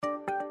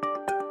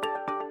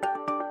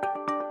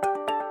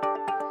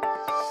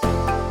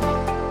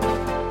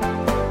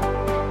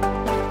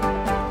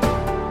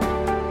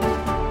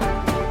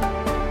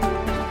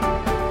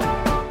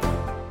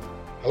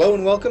Hello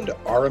and welcome to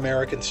Our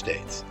American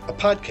States, a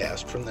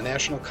podcast from the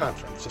National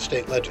Conference of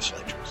State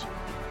Legislatures.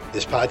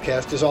 This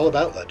podcast is all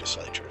about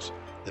legislatures,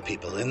 the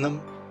people in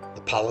them,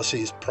 the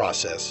policies,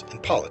 process,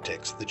 and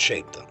politics that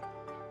shape them.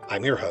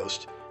 I'm your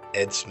host,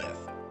 Ed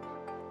Smith.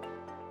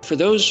 For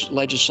those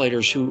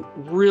legislators who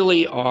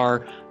really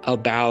are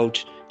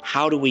about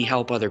how do we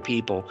help other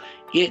people,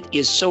 it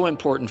is so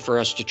important for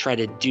us to try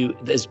to do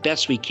as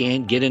best we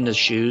can, get in the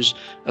shoes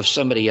of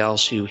somebody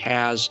else who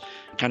has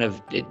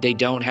they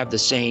don't have the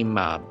same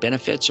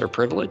benefits or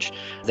privilege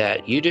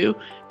that you do,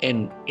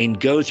 and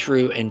go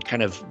through and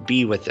kind of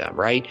be with them,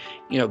 right?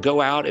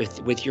 Go out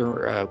with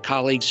your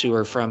colleagues who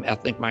are from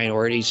ethnic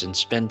minorities and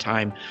spend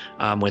time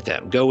with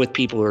them. Go with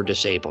people who are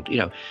disabled,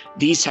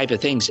 these type of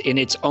things. And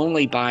it's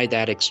only by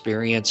that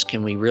experience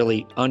can we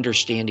really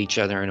understand each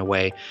other in a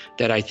way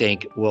that I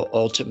think will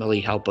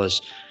ultimately help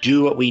us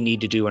do what we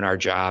need to do in our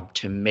job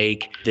to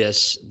make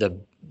this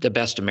the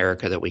best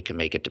America that we can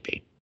make it to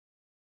be.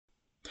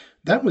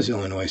 That was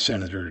Illinois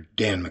Senator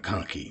Dan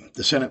McConkey,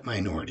 the Senate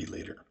Minority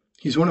Leader.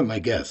 He's one of my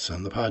guests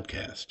on the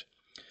podcast.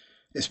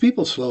 As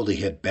people slowly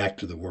head back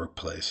to the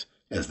workplace,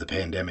 as the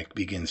pandemic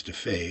begins to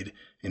fade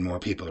and more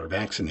people are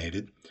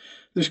vaccinated,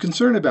 there's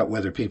concern about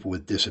whether people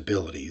with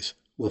disabilities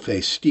will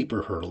face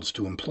steeper hurdles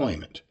to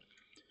employment.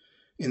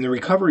 In the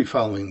recovery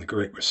following the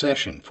Great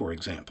Recession, for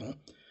example,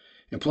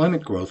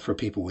 employment growth for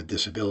people with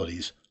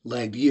disabilities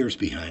lagged years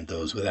behind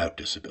those without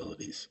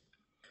disabilities.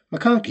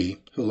 McConkey,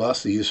 who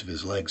lost the use of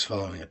his legs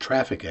following a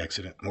traffic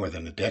accident more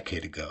than a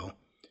decade ago,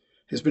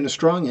 has been a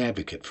strong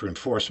advocate for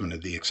enforcement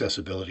of the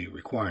accessibility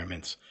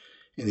requirements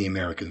in the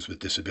Americans with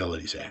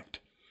Disabilities Act.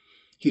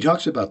 He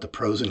talks about the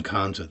pros and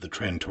cons of the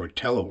trend toward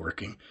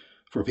teleworking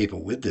for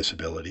people with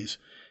disabilities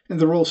and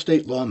the role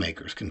state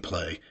lawmakers can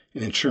play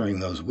in ensuring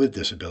those with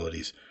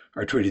disabilities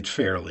are treated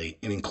fairly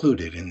and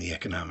included in the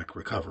economic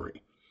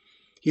recovery.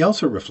 He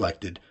also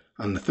reflected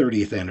on the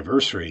 30th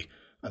anniversary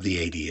of the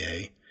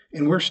ADA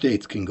and where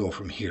states can go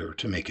from here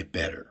to make it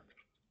better.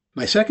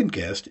 My second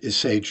guest is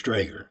Sage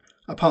Drager,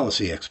 a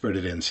policy expert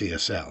at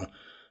NCSL,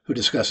 who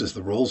discusses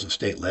the roles of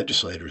state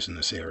legislators in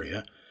this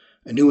area,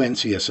 a new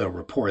NCSL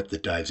report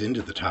that dives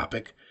into the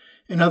topic,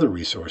 and other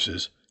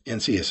resources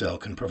NCSL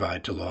can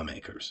provide to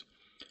lawmakers.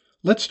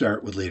 Let's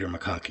start with Leader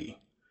McConkey.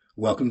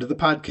 Welcome to the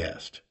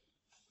podcast.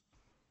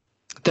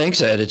 Thanks,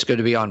 Ed. It's good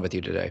to be on with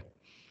you today.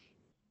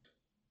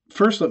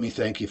 First, let me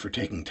thank you for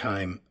taking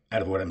time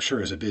out of what I'm sure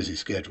is a busy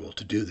schedule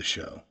to do the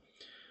show.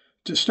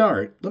 To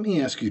start, let me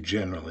ask you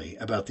generally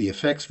about the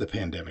effects the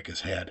pandemic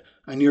has had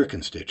on your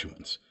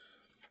constituents.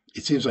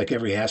 It seems like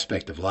every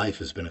aspect of life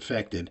has been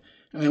affected,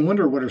 and I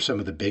wonder what are some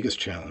of the biggest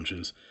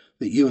challenges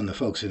that you and the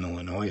folks in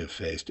Illinois have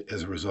faced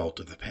as a result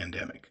of the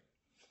pandemic.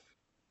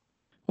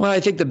 Well, I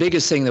think the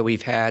biggest thing that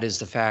we've had is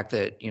the fact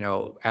that,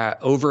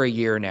 over a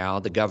year now,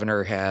 the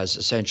governor has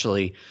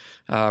essentially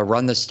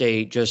run the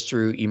state just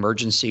through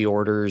emergency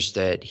orders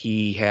that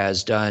he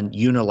has done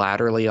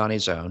unilaterally on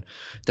his own,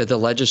 that the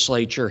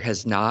legislature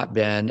has not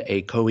been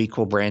a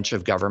co-equal branch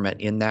of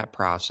government in that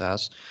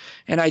process.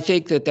 And I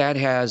think that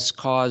has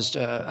caused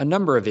a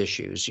number of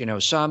issues.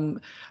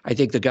 I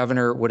think the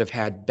governor would have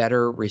had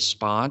better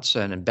response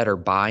and better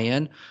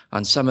buy-in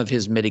on some of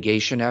his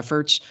mitigation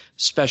efforts,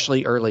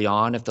 especially early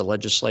on if the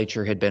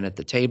legislature had been at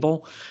the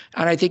table.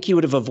 And I think he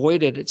would have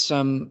avoided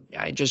some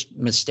just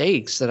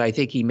mistakes that I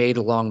think he made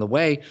along the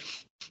way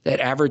that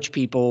average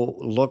people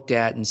looked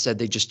at and said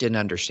they just didn't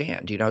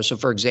understand. So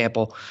for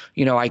example,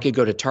 I could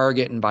go to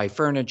Target and buy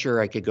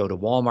furniture. I could go to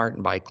Walmart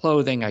and buy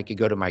clothing. I could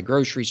go to my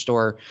grocery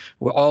store,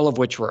 all of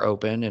which were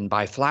open, and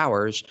buy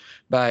flowers.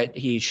 But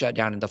he shut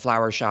down the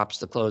flower shops,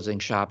 the clothing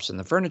shops, and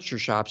the furniture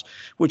shops,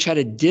 which had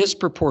a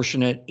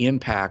disproportionate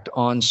impact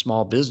on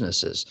small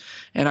businesses.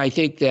 And I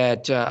think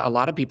that a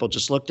lot of people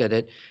just looked at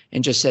it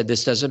and just said,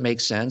 this doesn't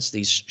make sense.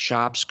 These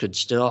shops could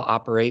still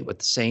operate with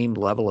the same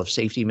level of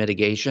safety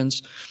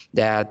mitigations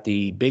that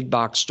the big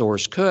box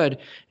stores could,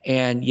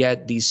 and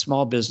yet these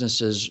small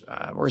businesses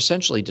were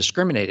essentially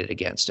discriminated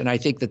against. And I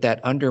think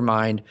that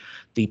undermined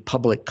the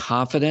public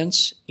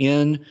confidence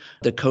in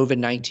the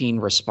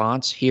COVID-19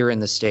 response here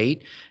in the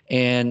state,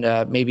 and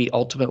maybe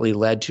ultimately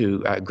led to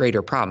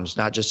greater problems,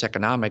 not just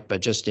economic,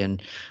 but just in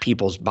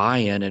people's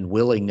buy-in and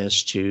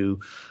willingness to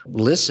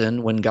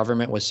listen when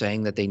government was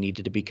saying that they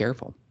needed to be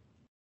careful.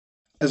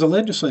 As a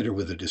legislator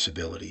with a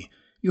disability,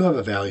 you have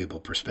a valuable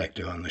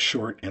perspective on the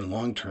short and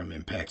long-term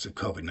impacts of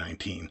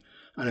COVID-19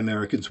 on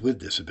Americans with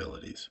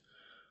disabilities.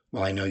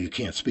 While I know you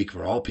can't speak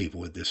for all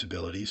people with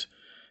disabilities,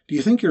 do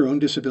you think your own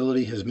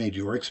disability has made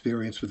your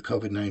experience with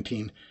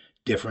COVID-19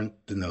 different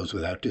than those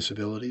without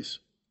disabilities?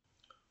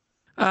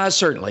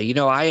 Certainly.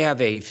 I have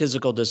a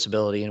physical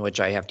disability in which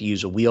I have to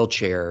use a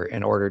wheelchair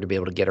in order to be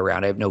able to get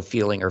around. I have no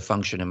feeling or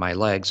function in my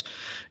legs,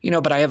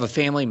 but I have a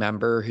family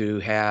member who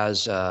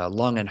has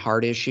lung and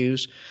heart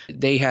issues.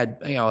 They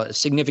had,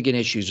 significant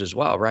issues as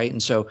well, right?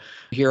 And so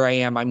here I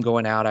am, I'm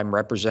going out, I'm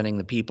representing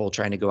the people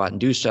trying to go out and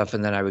do stuff.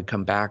 And then I would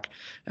come back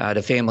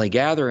to family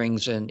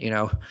gatherings and,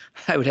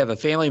 I would have a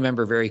family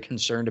member very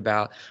concerned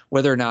about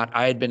whether or not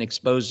I had been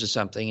exposed to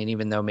something. And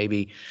even though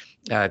maybe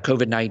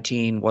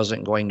COVID-19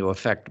 wasn't going to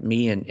affect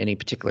me in any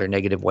particular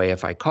negative way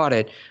if I caught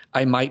it,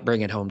 I might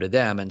bring it home to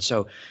them. And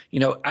so,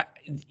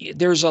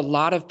 there's a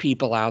lot of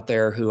people out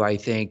there who I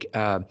think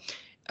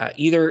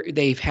either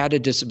they've had a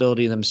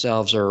disability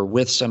themselves or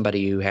with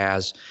somebody who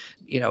has,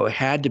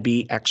 had to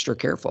be extra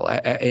careful.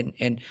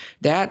 And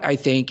that, I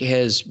think,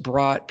 has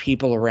brought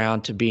people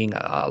around to being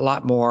a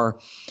lot more,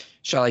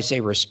 shall I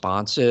say,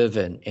 responsive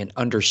and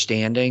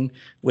understanding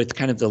with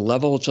kind of the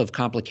levels of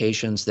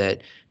complications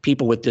that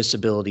people with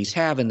disabilities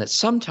have, and that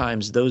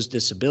sometimes those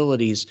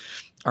disabilities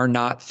are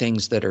not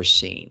things that are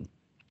seen.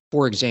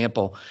 For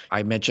example,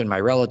 I mentioned my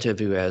relative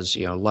who has,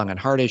 lung and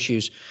heart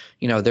issues.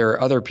 There are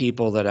other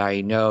people that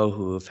I know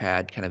who have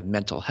had kind of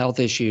mental health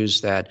issues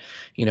that,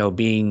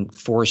 being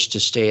forced to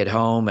stay at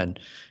home and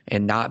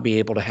not be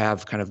able to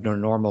have kind of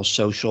normal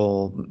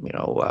social,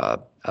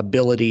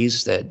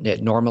 abilities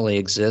that normally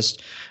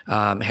exist,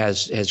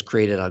 has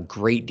created a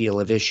great deal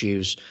of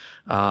issues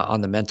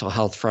on the mental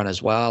health front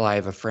as well. I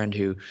have a friend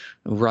who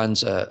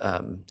runs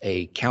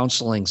a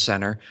counseling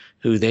center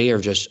who they are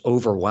just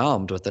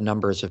overwhelmed with the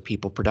numbers of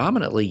people,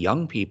 predominantly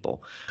young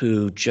people,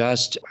 who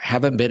just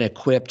haven't been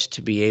equipped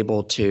to be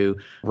able to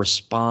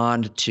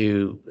respond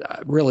to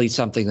really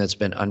something that's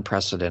been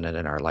unprecedented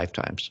in our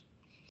lifetimes.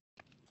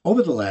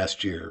 Over the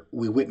last year,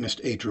 we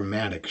witnessed a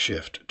dramatic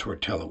shift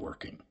toward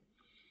teleworking.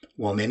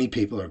 While many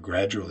people are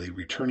gradually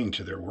returning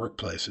to their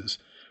workplaces,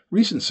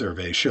 recent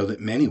surveys show that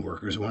many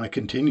workers want to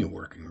continue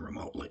working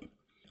remotely.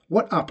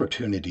 What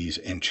opportunities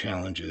and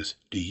challenges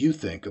do you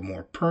think a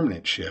more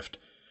permanent shift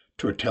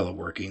toward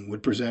teleworking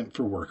would present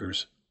for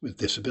workers with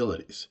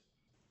disabilities?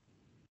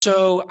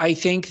 So I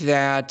think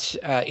that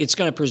it's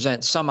going to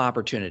present some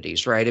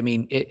opportunities, right? I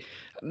mean,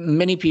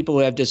 many people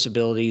who have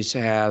disabilities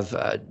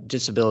have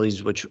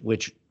disabilities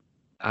which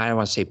I don't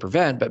want to say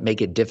prevent, but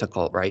make it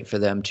difficult, right, for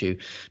them to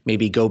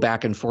maybe go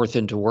back and forth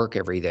into work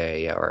every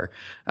day or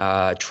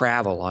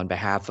travel on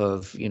behalf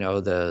of,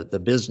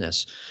 the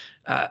business.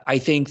 I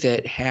think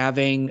that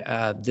having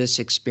this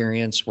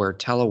experience where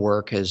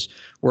telework has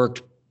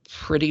worked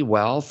pretty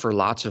well for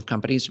lots of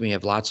companies. We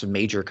have lots of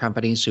major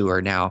companies who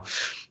are now,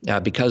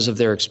 because of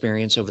their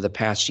experience over the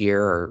past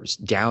year, are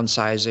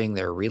downsizing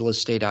their real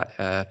estate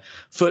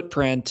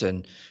footprint,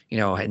 and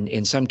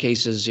in some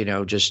cases,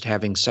 just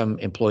having some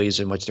employees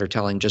in which they're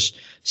telling just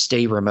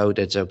stay remote,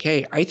 it's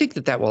okay. I think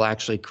that will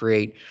actually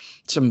create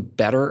some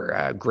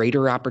better,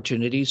 greater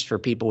opportunities for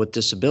people with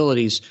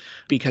disabilities,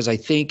 because I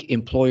think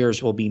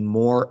employers will be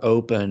more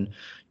open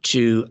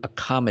to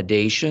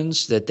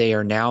accommodations that they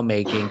are now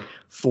making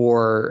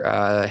for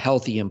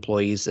healthy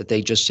employees that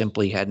they just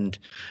simply hadn't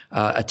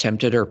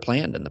attempted or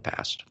planned in the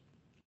past.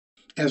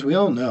 As we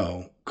all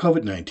know,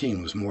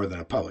 COVID-19 was more than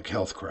a public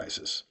health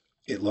crisis.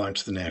 It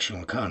launched the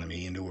national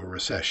economy into a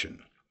recession.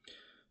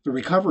 The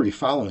recovery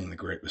following the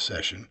Great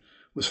Recession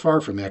was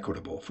far from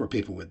equitable for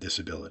people with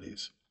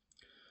disabilities.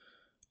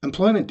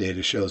 Employment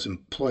data shows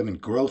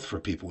employment growth for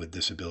people with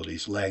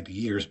disabilities lagged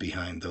years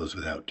behind those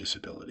without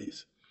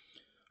disabilities.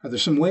 Are there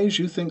some ways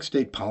you think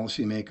state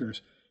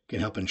policymakers can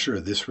help ensure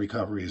this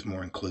recovery is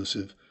more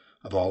inclusive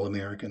of all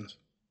Americans?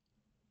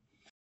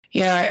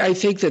 Yeah, I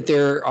think that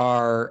there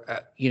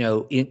are,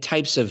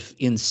 types of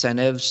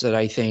incentives that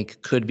I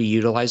think could be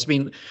utilized. I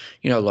mean,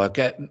 look,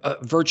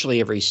 virtually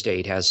every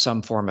state has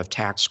some form of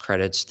tax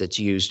credits that's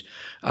used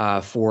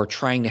for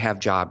trying to have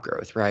job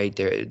growth, right?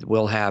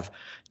 We'll have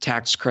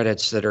tax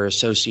credits that are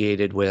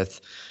associated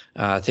with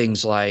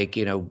things like,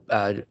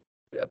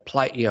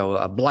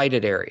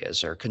 blighted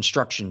areas or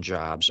construction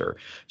jobs or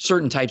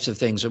certain types of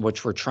things in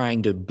which we're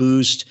trying to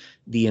boost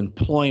the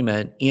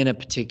employment in a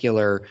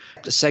particular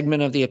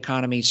segment of the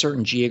economy,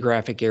 certain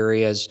geographic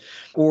areas,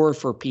 or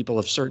for people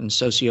of certain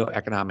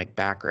socioeconomic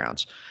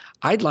backgrounds.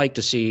 I'd like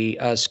to see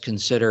us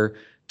consider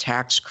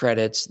tax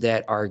credits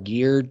that are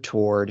geared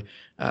toward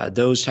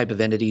those type of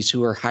entities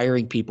who are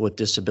hiring people with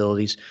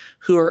disabilities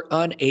who are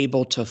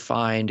unable to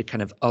find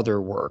kind of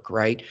other work,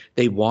 right?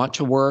 They want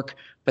to work,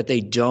 but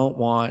they don't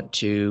want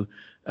to,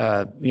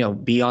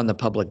 be on the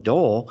public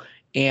dole.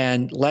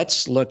 And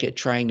let's look at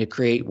trying to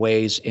create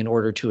ways in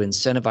order to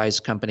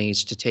incentivize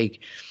companies to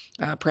take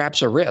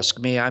perhaps a risk.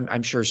 I mean,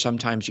 I'm sure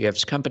sometimes you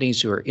have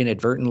companies who are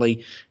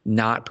inadvertently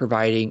not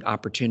providing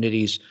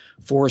opportunities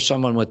for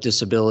someone with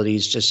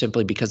disabilities just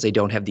simply because they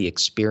don't have the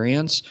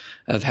experience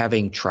of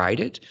having tried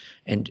it.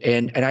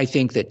 And I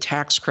think that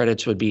tax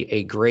credits would be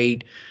a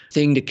great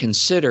thing to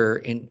consider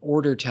in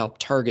order to help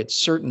target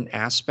certain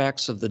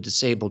aspects of the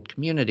disabled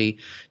community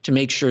to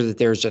make sure that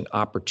there's an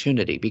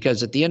opportunity.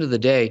 Because at the end of the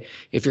day,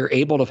 if you're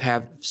able to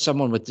have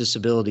someone with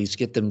disabilities,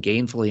 get them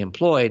gainfully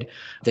employed,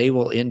 they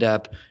will end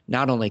up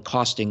not only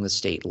costing the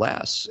state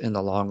less in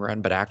the long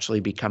run, but actually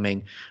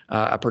becoming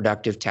a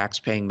productive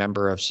tax-paying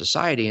member of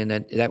society, and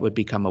that would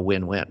become a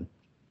win-win.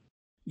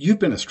 You've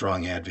been a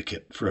strong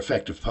advocate for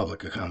effective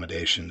public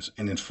accommodations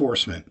and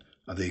enforcement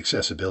of the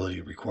accessibility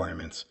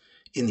requirements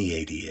in the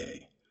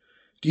ADA.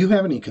 Do you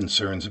have any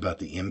concerns about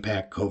the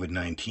impact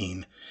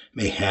COVID-19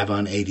 may have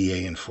on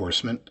ADA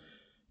enforcement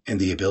and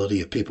the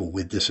ability of people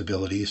with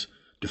disabilities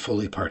to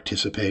fully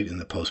participate in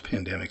the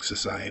post-pandemic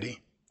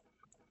society?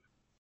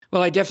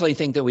 Well, I definitely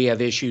think that we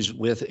have issues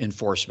with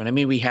enforcement. I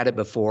mean, we had it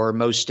before.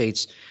 Most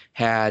states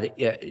had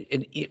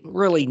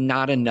really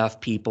not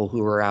enough people who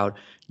were out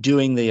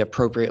doing the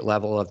appropriate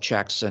level of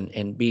checks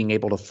and being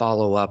able to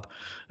follow up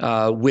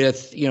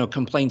with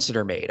complaints that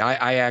are made.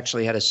 I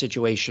actually had a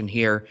situation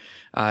here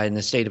in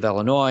the state of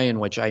Illinois in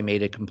which I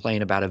made a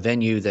complaint about a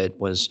venue that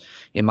was,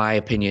 in my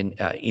opinion,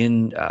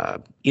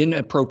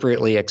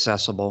 inappropriately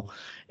accessible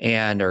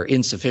or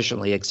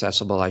insufficiently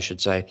accessible, I should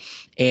say.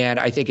 And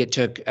I think it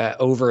took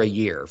over a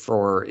year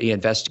for the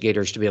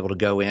investigators to be able to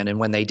go in. And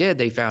when they did,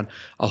 they found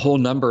a whole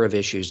number of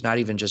issues, not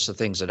even just the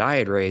things that I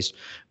had raised,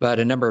 but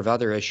a number of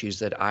other issues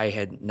that I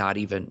had not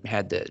even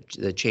had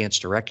the chance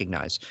to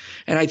recognize.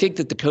 And I think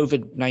that the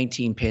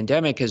COVID-19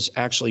 pandemic has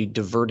actually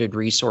diverted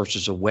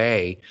resources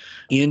away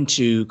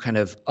into kind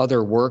of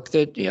other work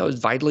that,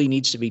 vitally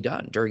needs to be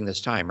done during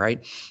this time,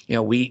 right?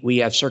 We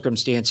have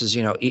circumstances,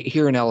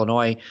 here in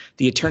Illinois,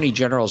 the Attorney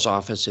General's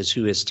office is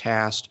who is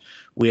tasked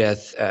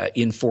with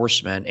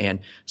enforcement. And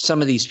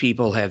some of these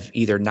people have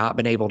either not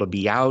been able to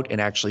be out and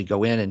actually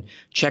go in and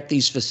check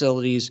these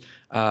facilities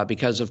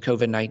because of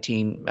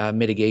COVID-19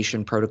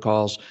 mitigation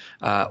protocols,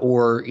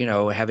 or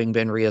having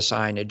been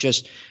reassigned. It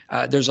just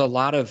there's a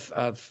lot of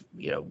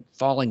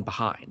falling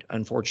behind,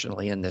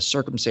 unfortunately, in this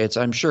circumstance.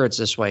 I'm sure it's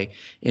this way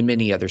in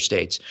many other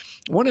states.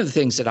 One of the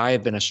things that I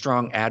have been a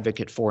strong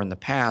advocate for in the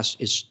past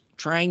is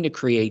trying to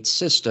create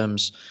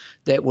systems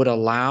that would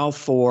allow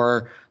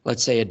for,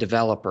 let's say, a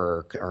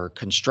developer or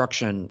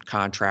construction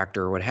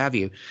contractor or what have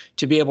you,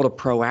 to be able to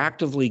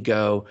proactively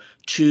go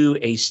to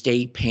a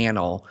state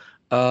panel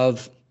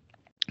of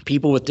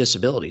people with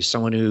disabilities,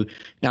 someone who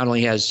not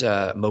only has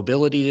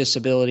mobility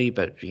disability,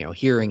 but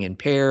hearing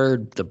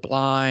impaired, the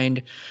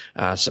blind,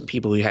 some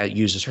people who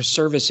uses her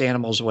service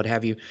animals, what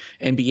have you,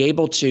 and be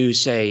able to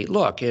say,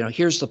 look,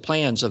 here's the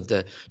plans of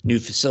the new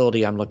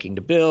facility I'm looking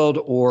to build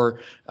or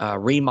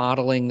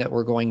remodeling that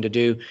we're going to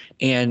do,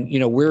 and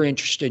we're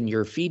interested in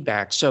your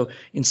feedback. So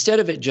instead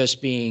of it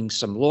just being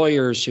some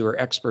lawyers who are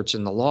experts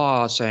in the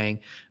law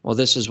saying, well,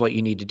 this is what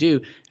you need to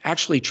do,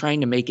 actually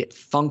trying to make it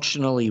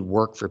functionally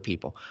work for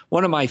people.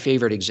 One of my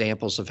favorite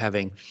examples of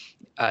having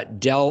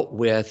dealt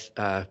with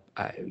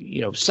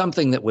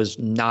something that was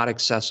not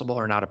accessible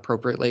or not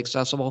appropriately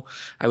accessible,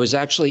 I was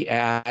actually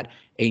at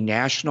a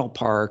national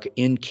park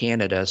in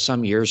Canada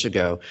some years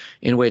ago,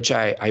 in which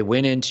I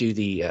went into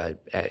the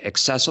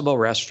accessible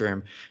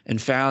restroom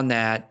and found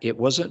that it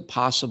wasn't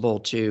possible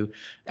to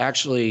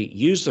actually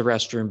use the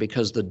restroom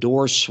because the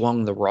door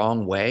swung the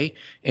wrong way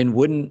and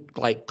wouldn't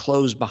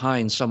close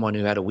behind someone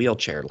who had a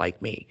wheelchair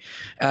like me.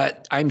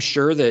 I'm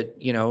sure that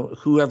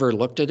whoever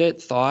looked at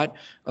it thought,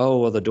 oh,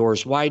 well, the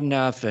door's wide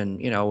enough and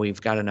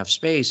we've got enough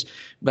space.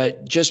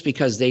 But just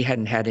because they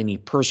hadn't had any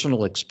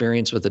personal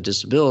experience with a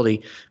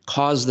disability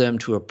caused them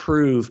to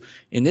approve,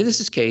 in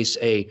this case,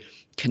 a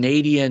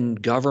Canadian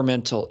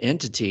governmental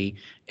entity,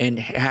 and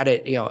had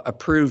it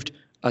approved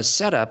a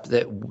setup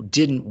that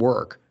didn't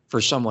work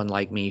for someone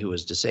like me who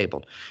is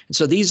disabled. And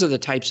so these are the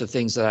types of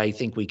things that I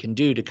think we can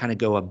do to kind of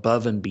go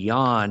above and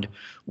beyond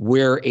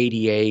where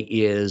ADA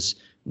is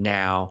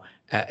now,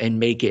 and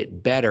make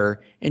it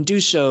better, and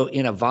do so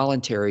in a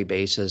voluntary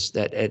basis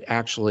that it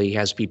actually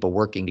has people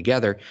working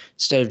together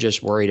instead of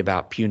just worried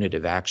about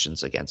punitive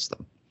actions against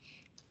them.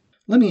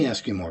 Let me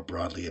ask you more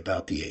broadly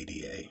about the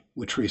ADA,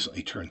 which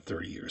recently turned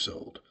 30 years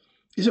old.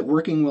 Is it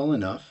working well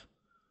enough?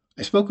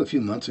 I spoke a few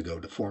months ago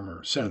to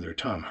former Senator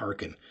Tom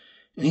Harkin,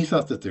 and he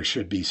thought that there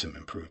should be some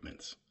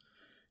improvements.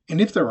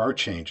 And if there are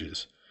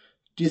changes,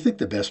 do you think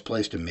the best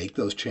place to make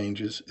those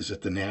changes is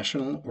at the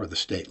national or the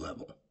state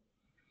level?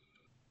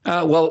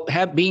 Well,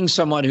 being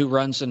someone who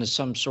runs into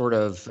some sort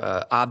of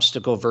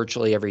obstacle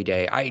virtually every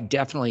day, I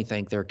definitely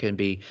think there can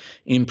be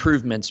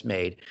improvements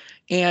made.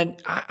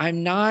 And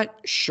I'm not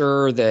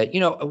sure that,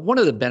 one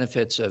of the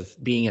benefits of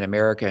being in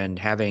America and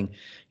having,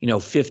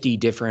 50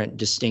 different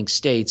distinct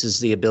states is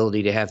the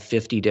ability to have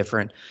 50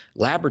 different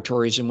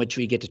laboratories in which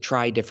we get to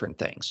try different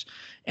things.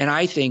 And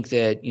I think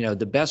that,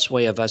 the best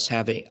way of us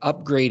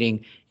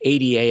upgrading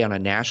ADA on a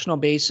national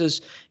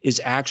basis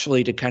is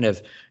actually to kind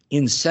of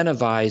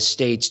incentivize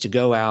states to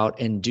go out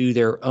and do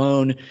their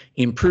own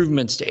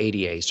improvements to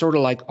ADA, sort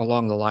of like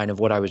along the line of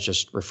what I was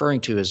just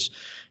referring to as,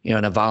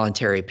 in a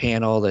voluntary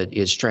panel that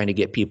is trying to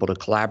get people to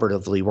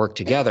collaboratively work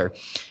together.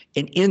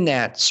 And in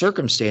that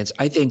circumstance,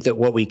 I think that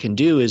what we can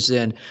do is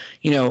then,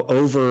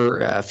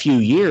 over a few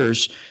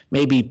years,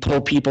 maybe pull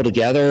people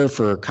together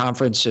for a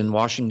conference in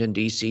Washington,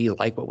 D.C.,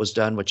 like what was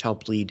done, which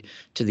helped lead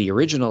to the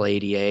original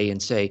ADA,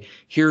 and say,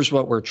 here's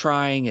what we're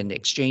trying, and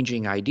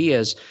exchanging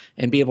ideas,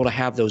 and be able to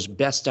have those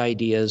best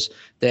ideas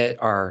that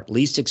are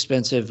least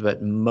expensive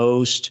but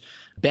most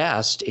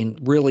best in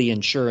really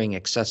ensuring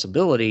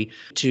accessibility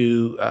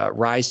to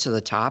rise to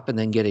the top and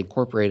then get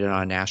incorporated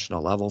on a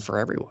national level for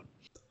everyone.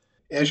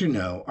 As you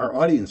know, our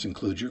audience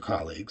includes your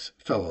colleagues,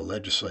 fellow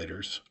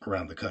legislators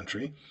around the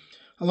country,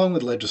 along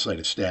with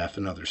legislative staff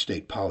and other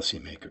state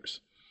policymakers.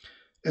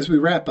 As we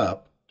wrap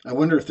up, I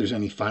wonder if there's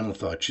any final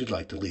thoughts you'd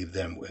like to leave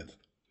them with.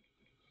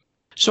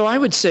 So I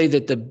would say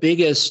that the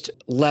biggest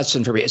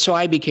lesson for me, so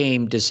I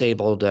became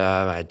disabled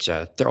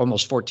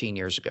almost 14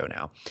 years ago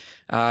now.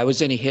 I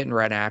was in a hit and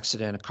run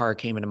accident. A car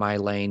came into my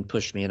lane,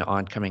 pushed me into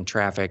oncoming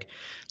traffic,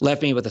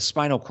 left me with a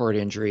spinal cord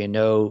injury and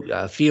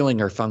no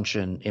feeling or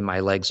function in my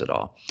legs at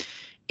all.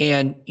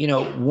 And,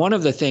 one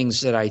of the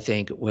things that I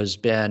think was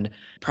been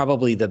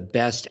probably the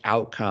best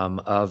outcome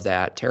of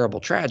that terrible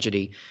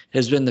tragedy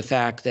has been the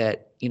fact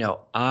that,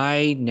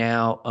 I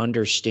now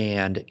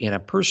understand in a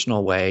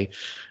personal way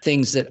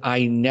things that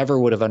I never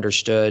would have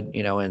understood,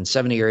 in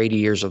 70 or 80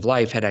 years of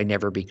life had I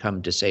never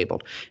become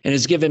disabled. And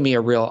it's given me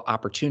a real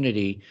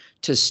opportunity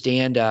to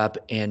stand up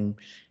and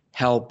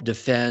help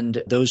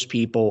defend those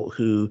people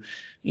who,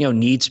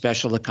 need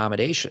special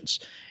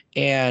accommodations.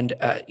 And,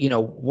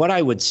 what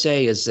I would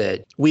say is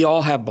that we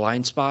all have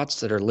blind spots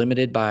that are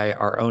limited by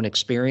our own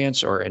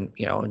experience or,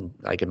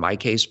 like in my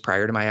case,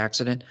 prior to my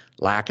accident,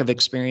 lack of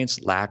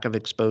experience, lack of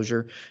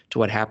exposure to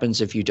what happens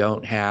if you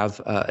don't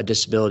have a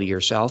disability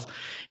yourself.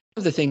 One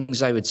of the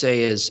things I would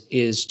say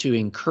is to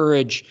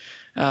encourage,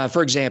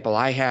 for example,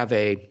 I have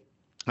a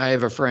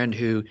friend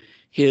who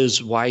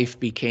his wife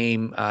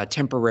became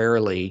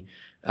temporarily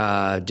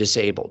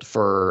disabled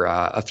for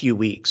a few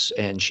weeks,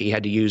 and she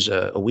had to use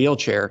a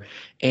wheelchair.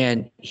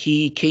 And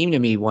he came to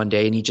me one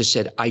day and he just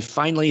said, I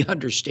finally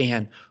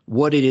understand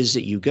what it is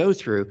that you go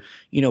through,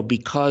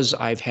 because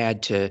I've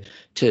had to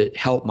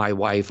help my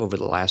wife over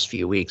the last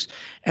few weeks.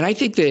 And I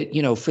think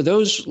that, for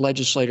those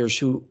legislators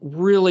who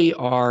really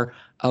are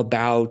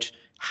about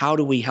how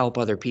do we help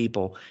other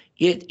people,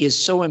 it is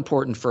so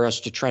important for us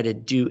to try to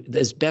do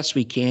as best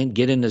we can,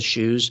 get in the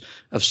shoes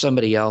of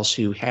somebody else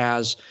who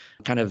has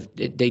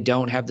they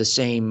don't have the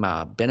same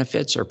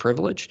benefits or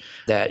privilege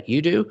that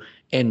you do,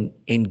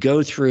 and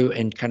go through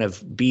and kind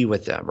of be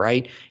with them,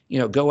 right?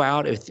 Go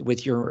out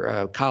with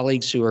your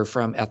colleagues who are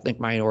from ethnic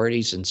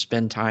minorities and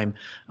spend time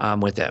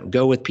with them.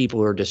 Go with people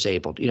who are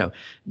disabled,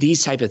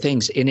 these type of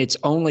things. And it's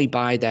only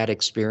by that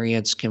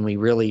experience can we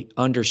really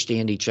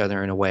understand each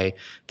other in a way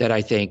that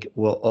I think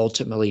will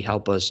ultimately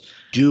help us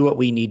do what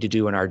we need to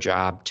do in our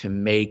job to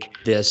make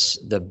this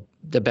the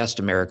best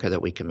America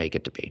that we can make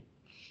it to be.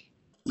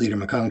 Leader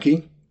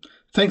McConkey,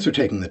 thanks for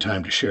taking the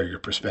time to share your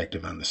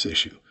perspective on this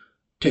issue.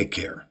 Take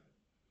care.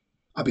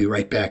 I'll be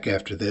right back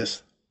after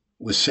this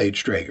with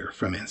Sage Drager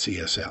from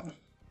NCSL.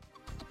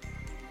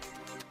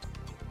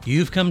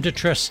 You've come to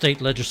trust State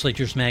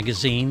Legislatures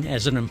Magazine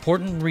as an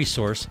important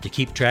resource to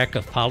keep track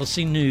of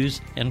policy news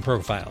and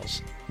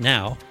profiles.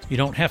 Now, you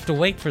don't have to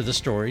wait for the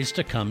stories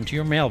to come to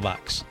your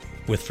mailbox.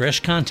 With fresh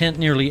content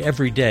nearly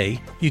every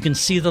day, you can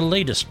see the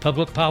latest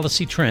public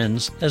policy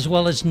trends as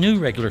well as new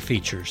regular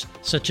features,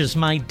 such as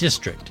My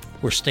District,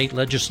 where state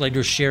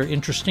legislators share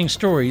interesting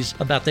stories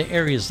about the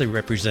areas they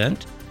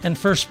represent, and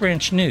First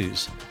Branch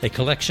News, a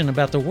collection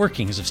about the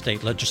workings of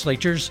state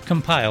legislatures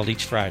compiled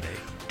each Friday.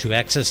 To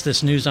access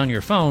this news on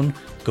your phone,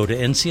 go to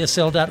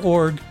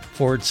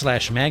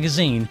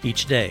ncsl.org/magazine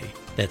each day.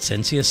 That's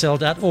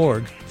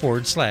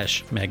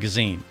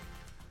ncsl.org/magazine.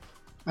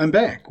 I'm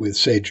back with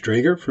Sage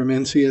Drager from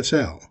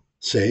NCSL.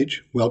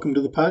 Sage, welcome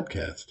to the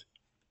podcast.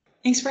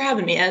 Thanks for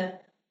having me,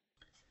 Ed.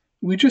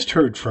 We just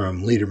heard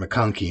from Leader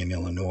McConkey in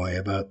Illinois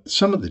about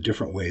some of the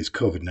different ways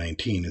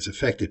COVID-19 has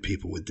affected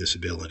people with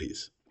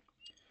disabilities.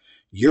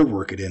 Your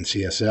work at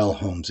NCSL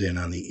hones in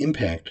on the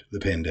impact the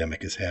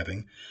pandemic is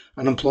having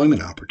on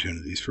employment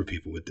opportunities for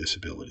people with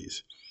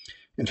disabilities.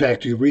 In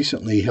fact, you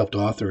recently helped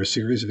author a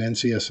series of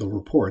NCSL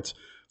reports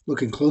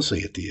looking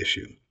closely at the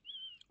issue.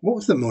 What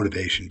was the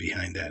motivation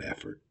behind that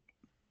effort?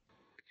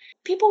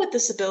 People with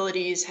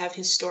disabilities have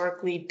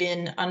historically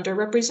been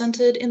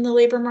underrepresented in the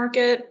labor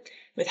market,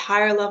 with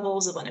higher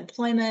levels of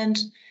unemployment,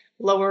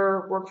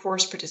 lower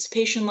workforce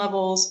participation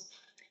levels.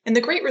 And the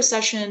Great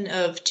Recession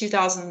of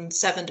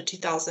 2007 to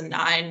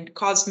 2009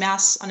 caused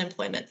mass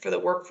unemployment for the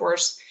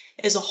workforce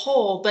as a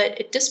whole, but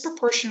it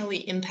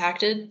disproportionately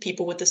impacted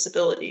people with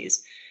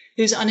disabilities,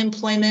 whose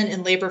unemployment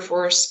and labor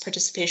force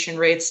participation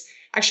rates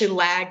actually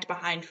lagged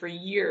behind for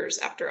years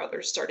after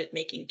others started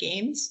making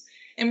gains.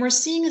 And we're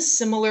seeing a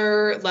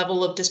similar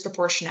level of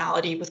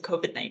disproportionality with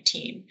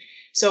COVID-19.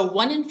 So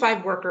 1 in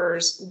 5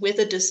 workers with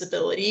a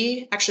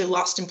disability actually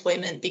lost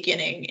employment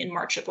beginning in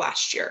March of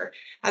last year,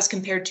 as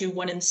compared to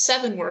 1 in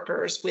 7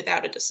 workers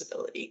without a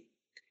disability.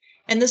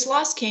 And this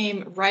loss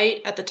came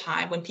right at the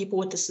time when people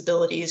with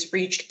disabilities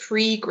reached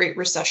pre-Great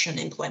Recession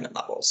employment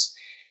levels.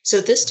 So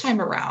this time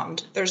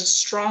around, there's a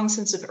strong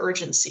sense of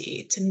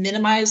urgency to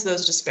minimize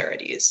those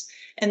disparities.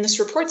 And this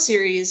report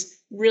series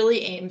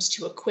really aims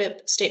to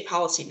equip state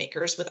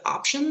policymakers with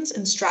options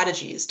and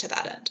strategies to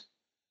that end.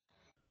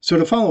 So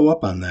to follow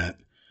up on that,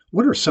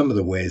 what are some of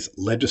the ways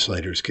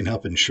legislators can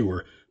help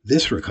ensure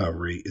this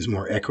recovery is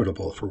more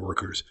equitable for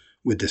workers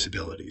with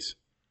disabilities?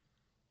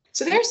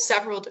 So there are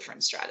several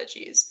different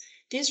strategies.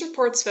 These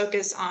reports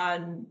focus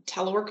on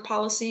telework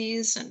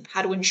policies and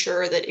how to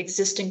ensure that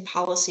existing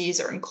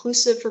policies are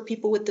inclusive for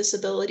people with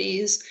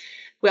disabilities.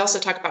 We also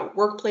talk about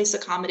workplace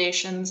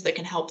accommodations that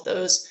can help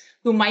those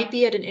who might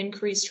be at an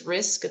increased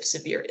risk of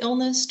severe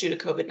illness due to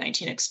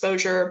COVID-19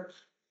 exposure.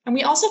 And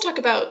we also talk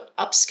about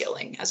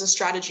upskilling as a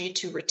strategy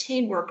to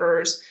retain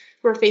workers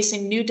who are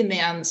facing new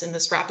demands in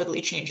this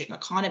rapidly changing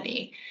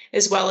economy,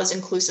 as well as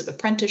inclusive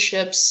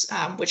apprenticeships,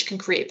 which can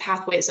create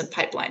pathways and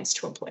pipelines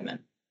to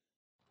employment.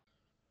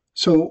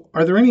 So,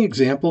 are there any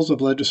examples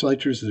of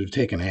legislatures that have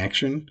taken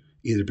action,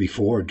 either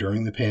before or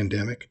during the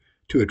pandemic,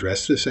 to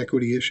address this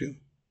equity issue?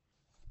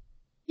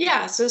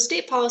 Yeah, so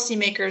state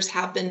policymakers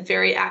have been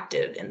very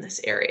active in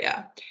this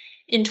area.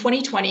 In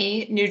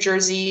 2020, New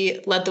Jersey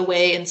led the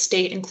way in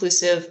state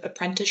inclusive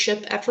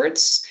apprenticeship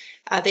efforts.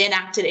 They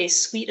enacted a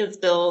suite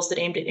of bills that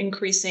aimed at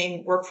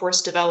increasing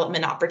workforce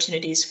development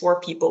opportunities for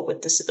people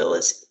with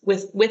disabilities.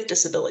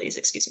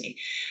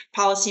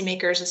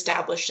 Policymakers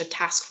established a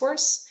task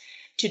force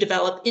to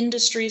develop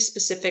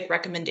industry-specific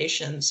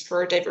recommendations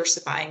for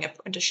diversifying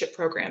apprenticeship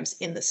programs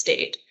in the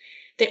state.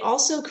 They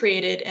also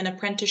created an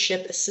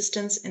apprenticeship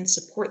assistance and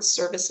support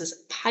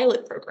services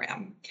pilot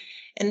program.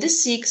 And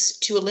this seeks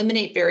to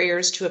eliminate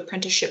barriers to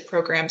apprenticeship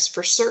programs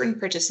for certain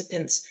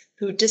participants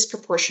who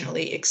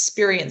disproportionately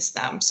experience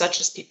them, such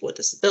as people with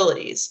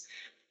disabilities.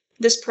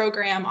 This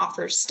program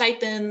offers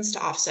stipends to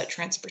offset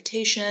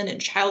transportation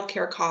and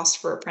childcare costs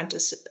for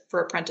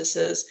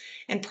apprentices,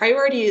 and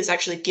priority is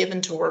actually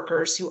given to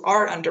workers who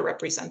are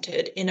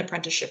underrepresented in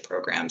apprenticeship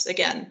programs,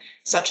 again,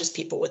 such as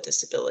people with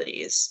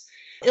disabilities.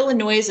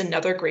 Illinois is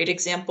another great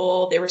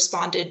example. They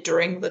responded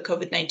during the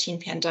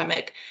COVID-19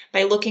 pandemic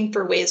by looking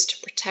for ways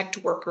to protect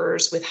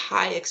workers with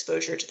high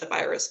exposure to the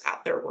virus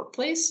at their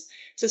workplace.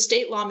 So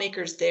state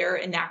lawmakers there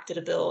enacted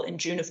a bill in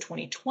June of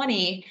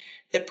 2020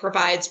 that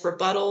provides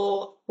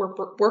rebuttal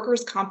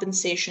workers'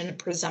 compensation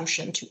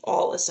presumption to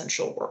all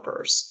essential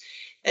workers.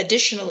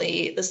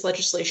 Additionally, this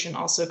legislation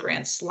also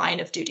grants line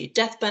of duty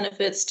death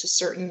benefits to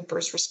certain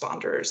first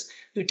responders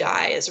who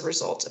die as a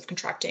result of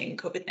contracting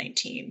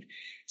COVID-19.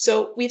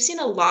 So we've seen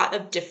a lot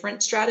of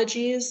different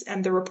strategies,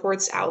 and the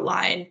reports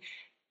outline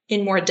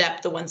in more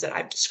depth the ones that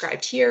I've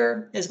described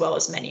here, as well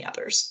as many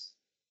others.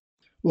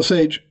 Well,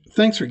 Sage,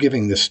 thanks for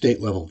giving this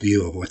state-level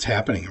view of what's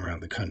happening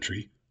around the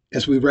country.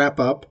 As we wrap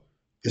up,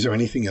 is there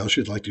anything else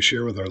you'd like to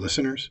share with our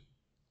listeners?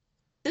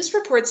 This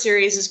report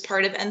series is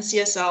part of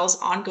NCSL's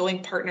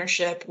ongoing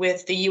partnership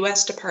with the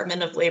U.S.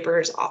 Department of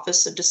Labor's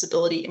Office of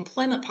Disability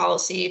Employment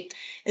Policy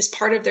as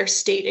part of their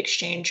State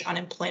Exchange on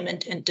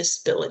Employment and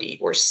Disability,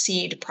 or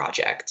SEED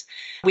project.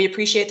 We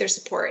appreciate their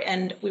support,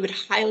 and we would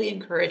highly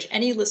encourage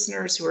any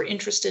listeners who are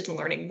interested in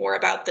learning more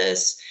about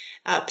this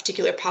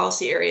particular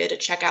policy area to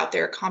check out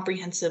their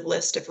comprehensive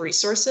list of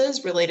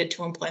resources related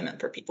to employment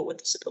for people with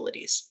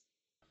disabilities.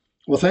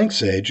 Well, thanks,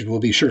 Sage, and we'll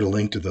be sure to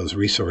link to those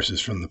resources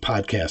from the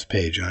podcast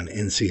page on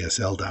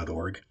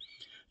ncsl.org.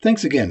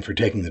 Thanks again for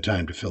taking the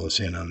time to fill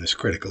us in on this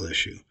critical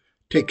issue.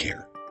 Take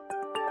care.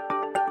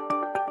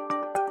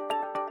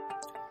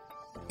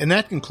 And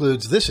that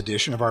concludes this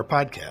edition of our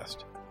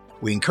podcast.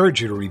 We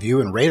encourage you to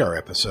review and rate our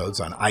episodes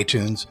on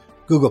iTunes,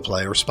 Google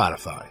Play, or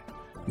Spotify.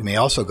 You may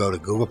also go to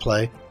Google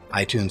Play,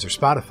 iTunes, or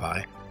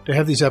Spotify to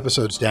have these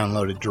episodes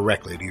downloaded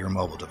directly to your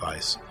mobile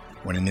device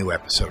when a new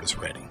episode is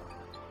ready.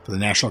 For the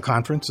National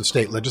Conference of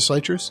State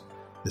Legislatures,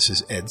 this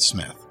is Ed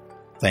Smith.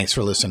 Thanks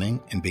for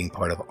listening and being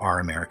part of Our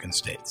American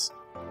States.